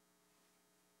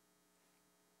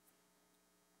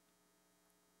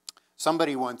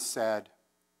 Somebody once said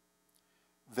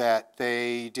that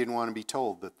they didn't want to be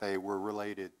told that they were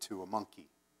related to a monkey.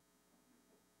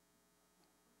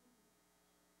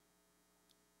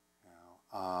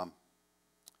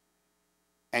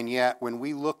 And yet, when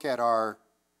we look at our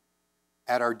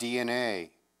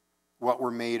DNA, what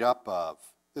we're made up of.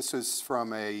 This is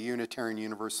from a Unitarian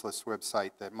Universalist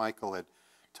website that Michael had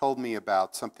told me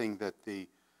about, something that the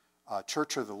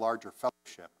Church of the Larger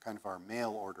Fellowship, kind of our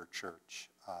mail order church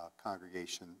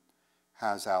congregation,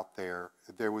 has out there.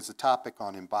 There was a topic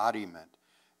on embodiment,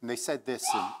 and they said this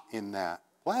in that.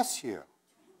 Bless you.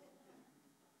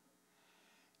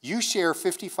 You share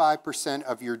 55%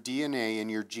 of your DNA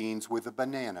and your genes with a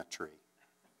banana tree,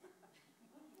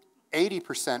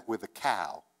 80% with a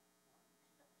cow,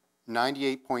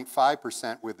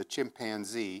 98.5% with a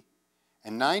chimpanzee,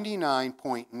 and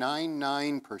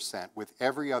 99.99% with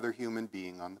every other human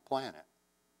being on the planet.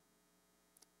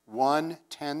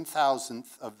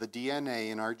 1/10,000th of the DNA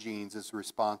in our genes is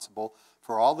responsible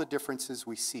for all the differences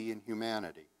we see in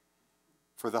humanity,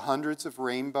 for the hundreds of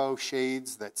rainbow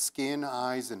shades that skin,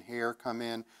 eyes, and hair come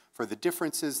in, for the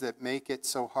differences that make it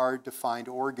so hard to find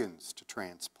organs to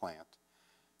transplant,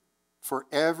 for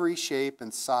every shape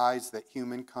and size that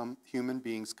human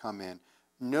beings come in.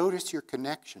 Notice your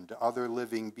connection to other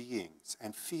living beings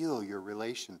and feel your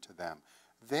relation to them.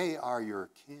 They are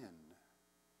your kin.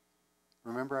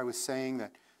 Remember, I was saying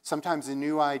that sometimes the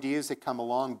new ideas that come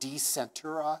along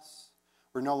decenter us.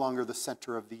 We're no longer the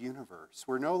center of the universe.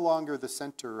 We're no longer the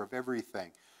center of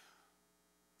everything.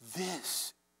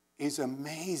 This is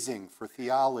amazing for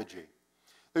theology.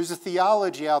 There's a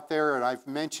theology out there, and I've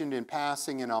mentioned in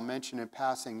passing, and I'll mention in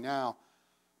passing now,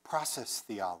 process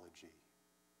theology.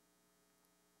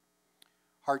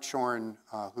 Hartshorne,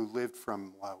 who lived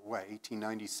from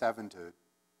 1897 to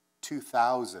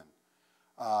 2000,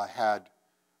 had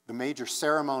the major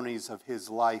ceremonies of his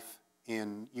life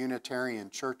in Unitarian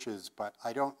churches, but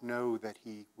I don't know that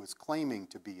he was claiming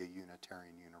to be a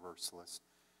Unitarian Universalist.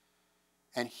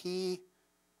 And he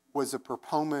was a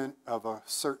proponent of a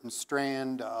certain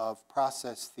strand of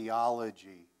process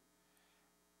theology.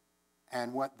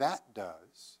 And what that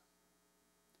does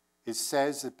is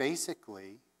says that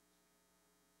basically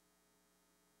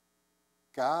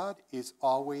God is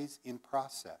always in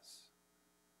process.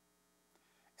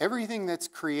 Everything that's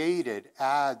created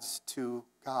adds to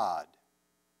God.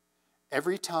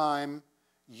 Every time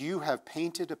you have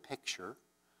painted a picture,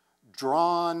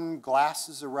 drawn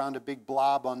glasses around a big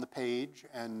blob on the page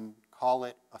and call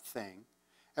it a thing,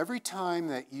 every time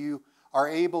that you are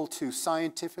able to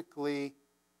scientifically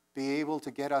be able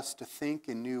to get us to think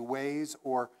in new ways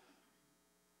or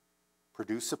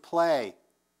produce a play,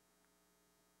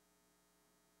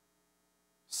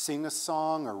 sing a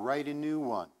song, or write a new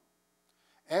one,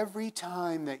 every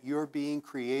time that you're being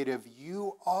creative,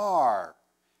 you are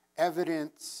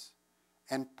evidence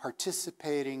and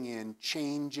participating in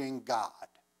changing God.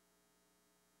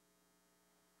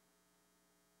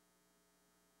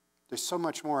 There's so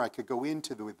much more I could go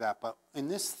into with that, but in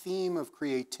this theme of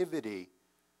creativity,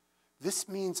 this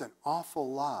means an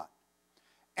awful lot.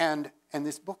 And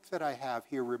this book that I have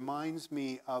here reminds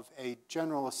me of a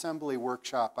General Assembly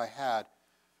workshop I had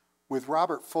with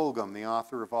Robert Fulghum, the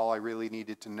author of All I Really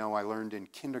Needed to Know I Learned in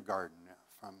Kindergarten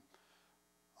from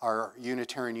our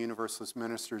Unitarian Universalist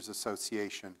Ministers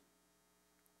Association.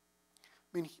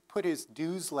 I mean, he put his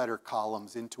newsletter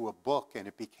columns into a book and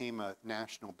it became a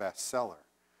national bestseller.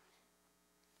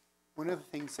 One of the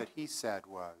things that he said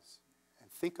was, and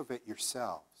think of it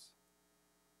yourselves,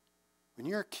 when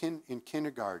you're in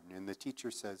kindergarten and the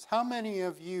teacher says, how many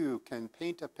of you can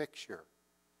paint a picture?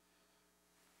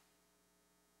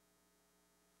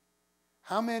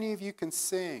 How many of you can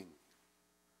sing?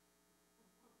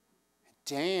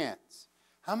 Dance?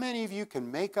 How many of you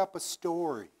can make up a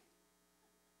story?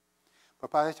 But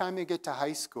by the time they get to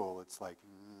high school, it's like,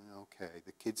 okay,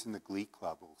 the kids in the glee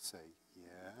club will say,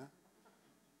 yeah.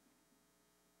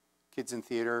 Kids in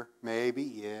theater, maybe,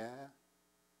 yeah.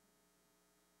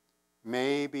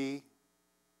 Maybe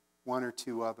one or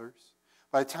two others.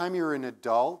 By the time you're an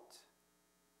adult,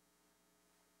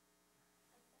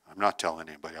 I'm not telling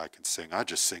anybody I can sing. I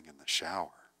just sing in the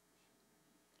shower.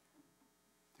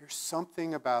 There's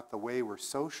something about the way we're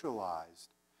socialized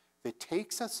that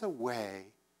takes us away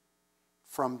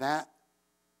from that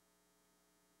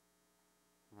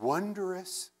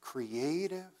wondrous,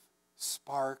 creative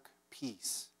spark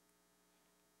piece.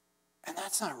 And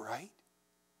that's not right.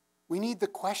 We need the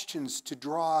questions to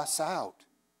draw us out.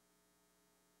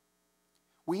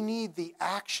 We need the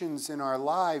actions in our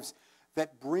lives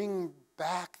that bring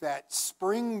back that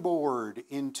springboard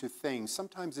into things.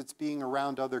 Sometimes it's being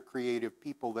around other creative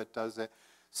people that does it.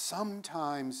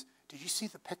 Sometimes, did you see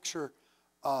the picture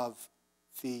of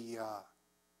the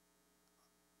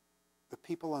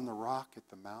people on the rock at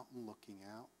the mountain looking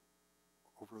out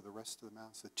over the rest of the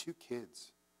mountains? The two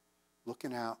kids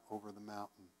looking out over the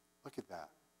mountain. Look at that.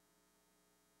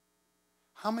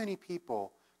 How many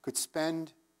people could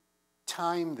spend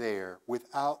time there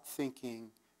without thinking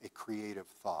a creative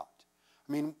thought?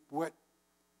 I mean, what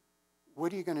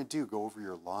are you going to do? Go over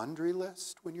your laundry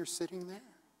list when you're sitting there?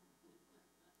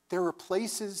 There are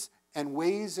places and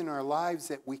ways in our lives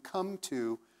that we come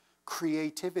to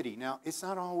creativity. Now, it's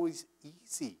not always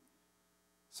easy.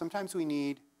 Sometimes we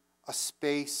need a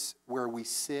space where we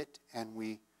sit and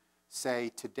we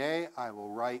say, today I will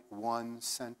write one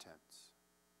sentence.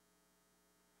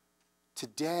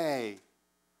 Today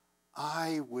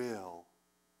I will,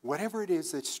 whatever it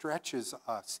is that stretches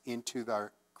us into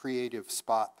our creative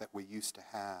spot that we used to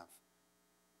have.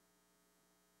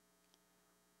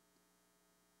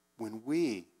 When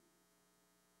we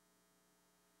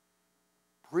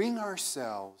bring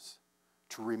ourselves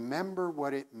to remember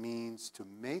what it means to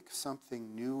make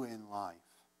something new in life,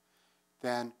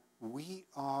 then we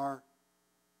are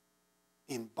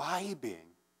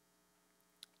imbibing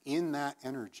in that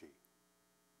energy.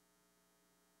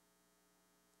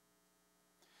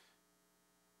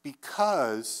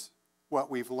 Because what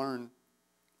we've learned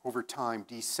over time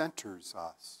decenters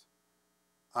us,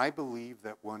 I believe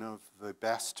that one of the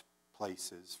best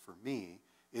places for me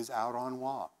is out on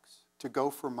walks, to go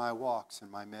for my walks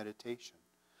and my meditation.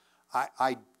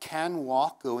 I can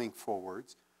walk going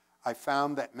forwards. I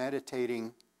found that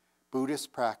meditating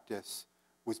Buddhist practice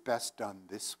was best done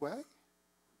this way,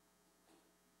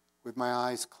 with my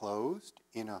eyes closed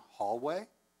in a hallway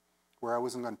where I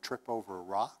wasn't going to trip over a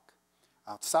rock.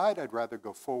 Outside, I'd rather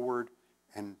go forward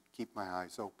and keep my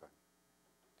eyes open.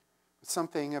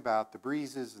 Something about the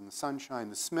breezes and the sunshine,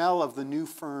 the smell of the new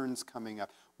ferns coming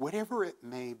up, whatever it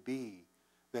may be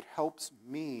that helps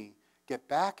me get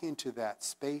back into that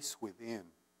space within,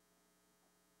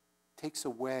 takes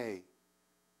away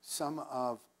some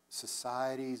of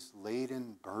society's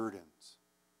laden burdens,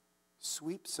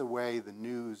 sweeps away the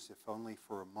news, if only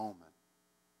for a moment,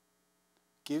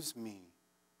 gives me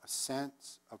a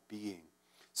sense of being.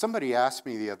 Somebody asked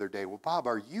me the other day, well, Bob,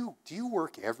 do you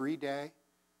work every day?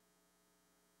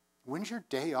 When's your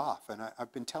day off? And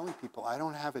I've been telling people I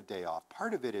don't have a day off.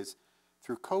 Part of it is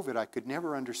through COVID, I could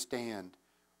never understand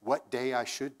what day I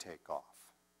should take off.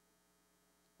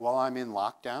 While I'm in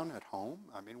lockdown at home,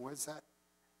 I mean, what is that?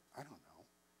 I don't know.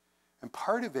 And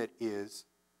part of it is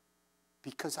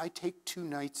because I take 2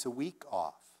 nights a week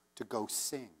off to go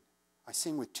sing. I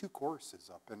sing with 2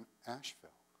 choruses up in Asheville.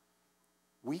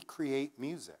 We create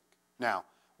music. Now,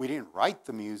 we didn't write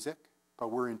the music, but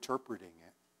we're interpreting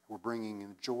it. We're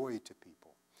bringing joy to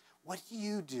people. What do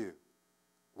you do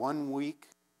 1 week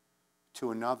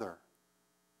to another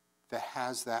that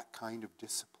has that kind of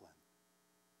discipline?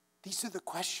 These are the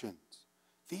questions.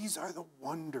 These are the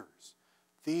wonders.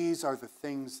 These are the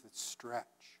things that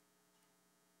stretch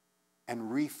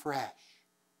and refresh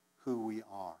who we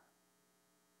are.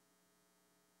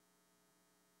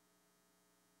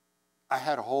 I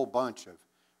had a whole bunch of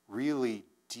really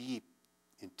deep,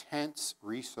 intense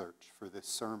research for this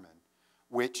sermon,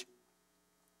 which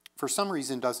for some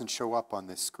reason doesn't show up on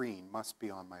this screen, must be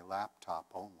on my laptop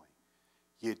only.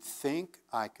 You'd think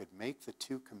I could make the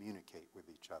 2 communicate with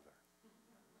each other.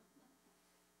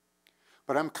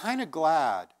 But I'm kind of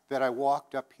glad that I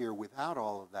walked up here without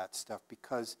all of that stuff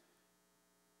because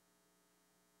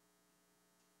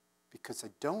I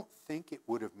don't think it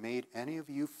would have made any of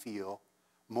you feel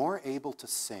more able to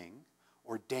sing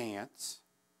or dance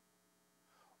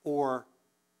or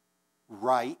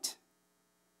write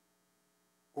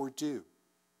or do.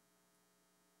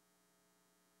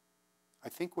 I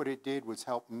think what it did was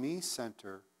help me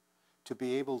center to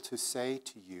be able to say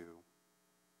to you,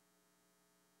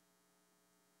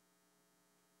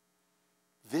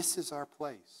 this is our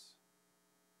place.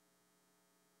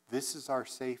 This is our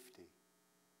safety.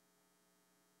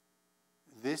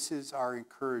 This is our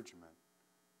encouragement.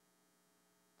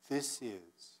 This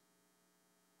is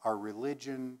our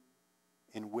religion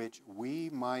in which we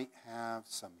might have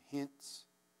some hints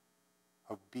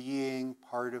of being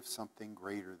part of something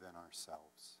greater than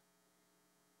ourselves.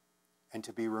 And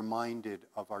to be reminded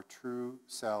of our true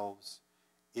selves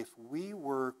if we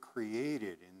were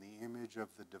created in the image of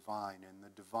the divine, and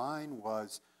the divine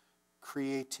was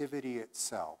creativity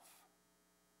itself,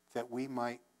 that we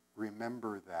might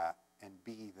remember that and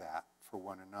be that for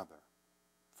one another,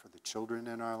 for the children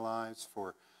in our lives,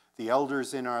 for the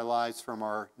elders in our lives, from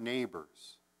our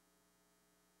neighbors,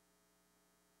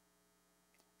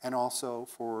 and also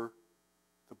for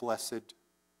the blessed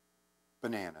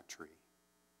banana tree,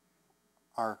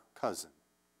 our cousin,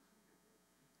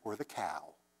 or the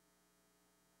cow.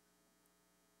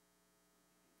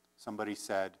 Somebody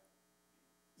said,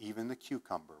 even the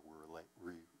cucumber we're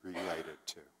related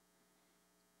to.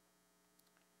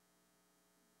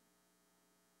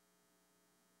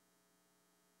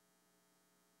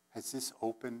 Has this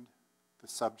opened the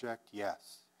subject?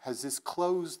 Yes. Has this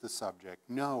closed the subject?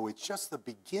 No, it's just the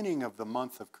beginning of the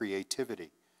month of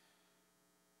creativity.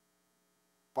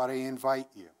 But I invite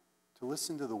you to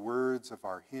listen to the words of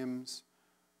our hymns,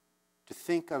 to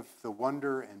think of the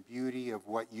wonder and beauty of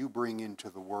what you bring into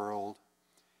the world,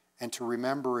 and to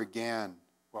remember again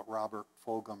what Robert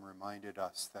Fulghum reminded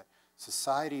us, that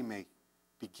society may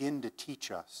begin to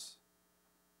teach us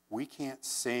we can't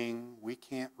sing, we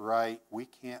can't write, we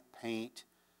can't paint,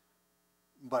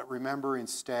 but remember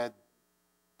instead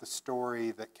the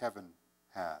story that Kevin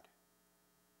had.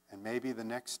 And maybe the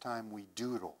next time we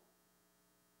doodle,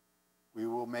 we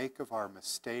will make of our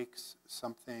mistakes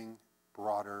something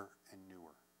broader and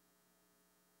newer,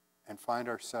 and find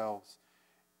ourselves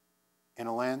in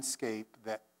a landscape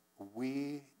that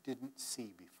we didn't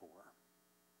see before.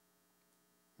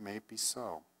 Maybe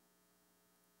so.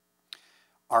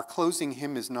 Our closing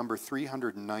hymn is number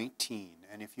 319,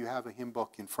 and if you have a hymn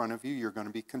book in front of you, you're going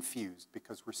to be confused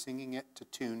because we're singing it to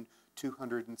tune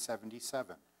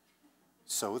 277.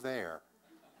 So there.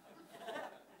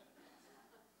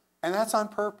 And that's on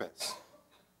purpose.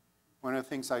 One of the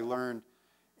things I learned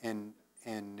in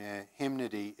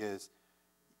hymnody is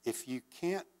if you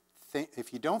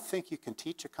don't think you can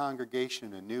teach a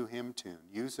congregation a new hymn tune,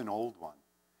 use an old one.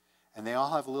 And they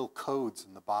all have little codes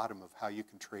in the bottom of how you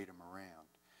can trade them around.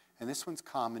 And this one's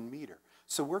common meter.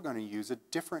 So we're going to use a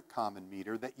different common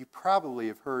meter that you probably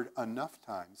have heard enough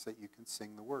times that you can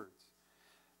sing the words.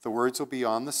 The words will be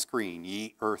on the screen,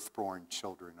 ye earthborn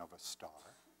children of a star.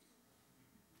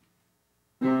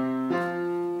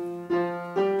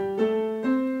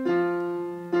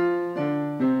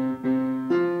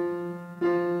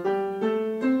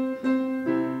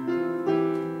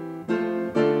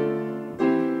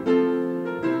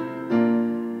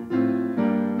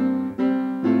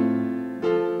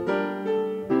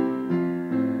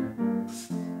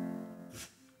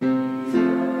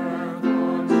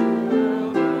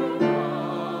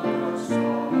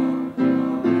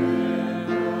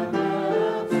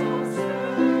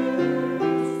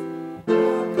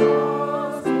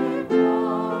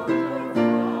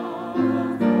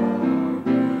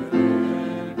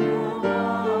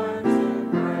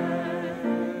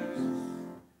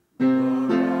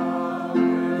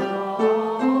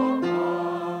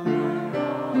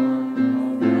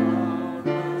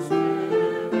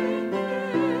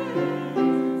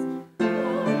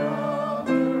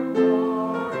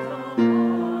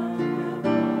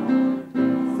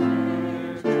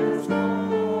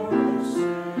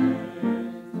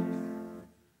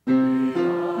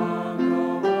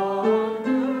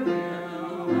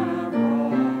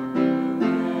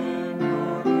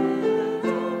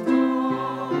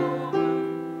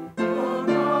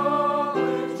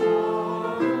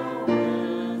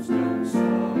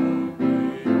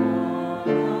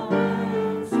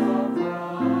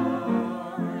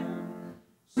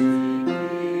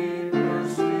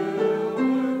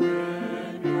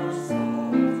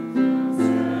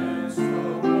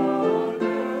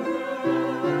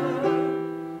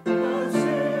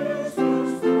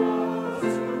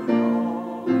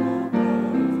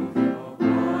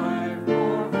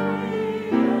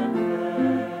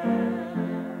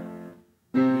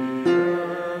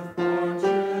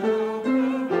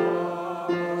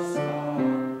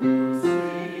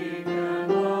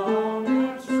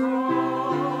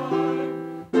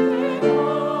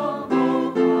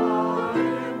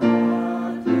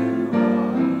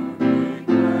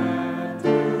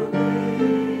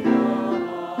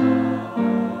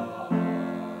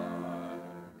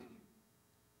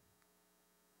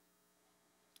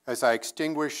 As I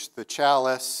extinguish the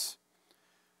chalice,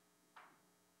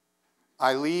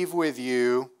 I leave with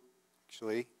you,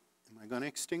 actually, am I going to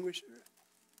extinguish it?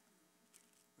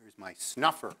 Where's my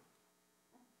snuffer?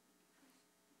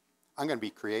 I'm going to be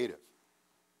creative.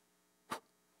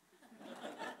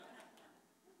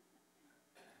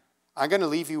 I'm going to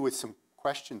leave you with some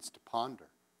questions to ponder.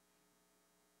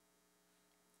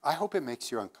 I hope it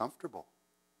makes you uncomfortable.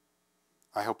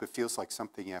 I hope it feels like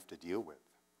something you have to deal with.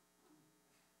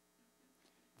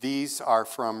 These are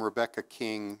from Rebecca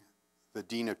King, the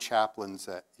Dean of Chaplains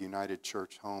at United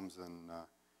Church Homes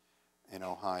in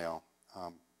Ohio.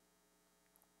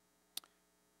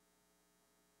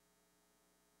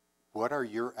 What are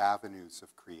your avenues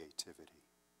of creativity?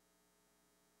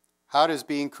 How does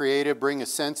being creative bring a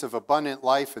sense of abundant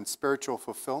life and spiritual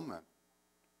fulfillment?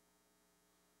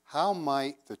 How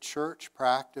might the church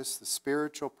practice the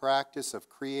spiritual practice of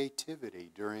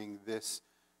creativity during this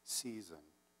season?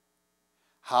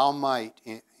 How might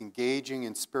engaging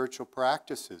in spiritual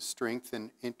practices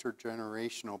strengthen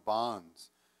intergenerational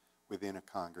bonds within a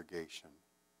congregation?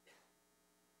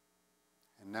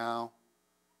 And now,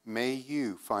 may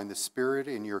you find the Spirit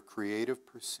in your creative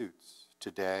pursuits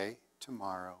today,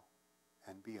 tomorrow,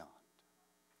 and beyond.